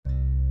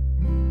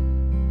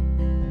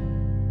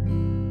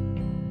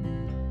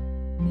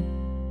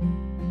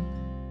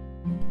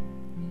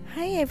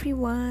Hi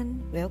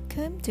everyone,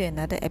 welcome to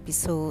another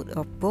episode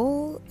of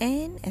Bold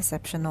and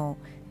Exceptional.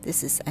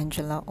 This is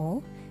Angela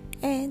O,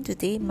 and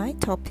today my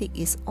topic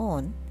is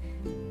on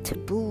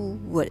taboo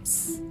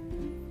words.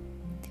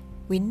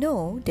 We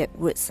know that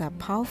words are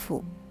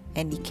powerful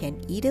and it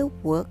can either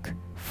work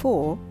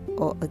for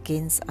or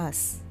against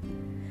us.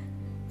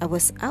 I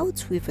was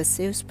out with a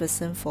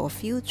salesperson for a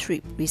field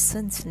trip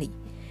recently,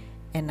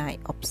 and I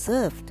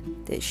observed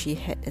that she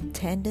had a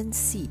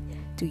tendency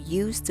to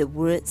use the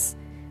words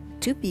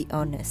 "to be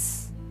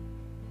honest."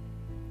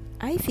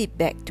 I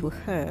feedback to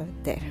her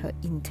that her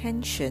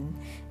intention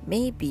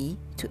may be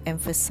to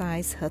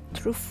emphasize her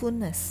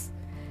truthfulness,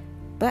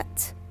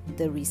 but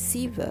the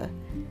receiver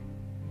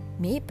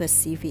may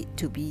perceive it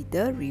to be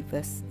the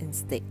reverse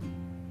instead.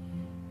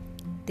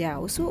 There are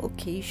also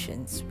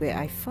occasions where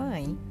I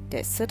find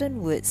that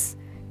certain words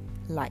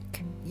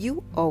like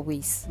 "you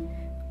always"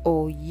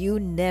 or "you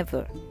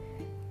never"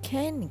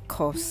 can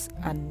cause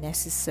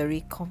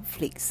unnecessary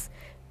conflicts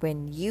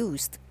when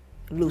used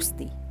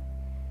loosely.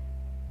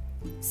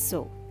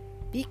 So,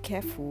 be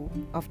careful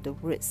of the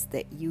words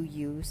that you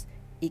use.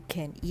 It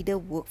can either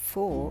work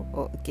for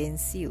or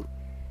against you.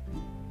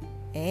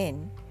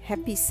 And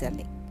happy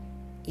selling.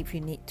 If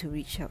you need to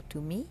reach out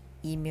to me,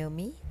 email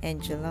me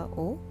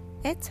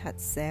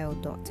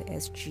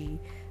angelao@hartsell.sg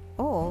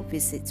or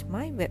visit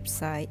my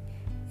website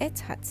at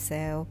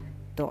hartsell.sg.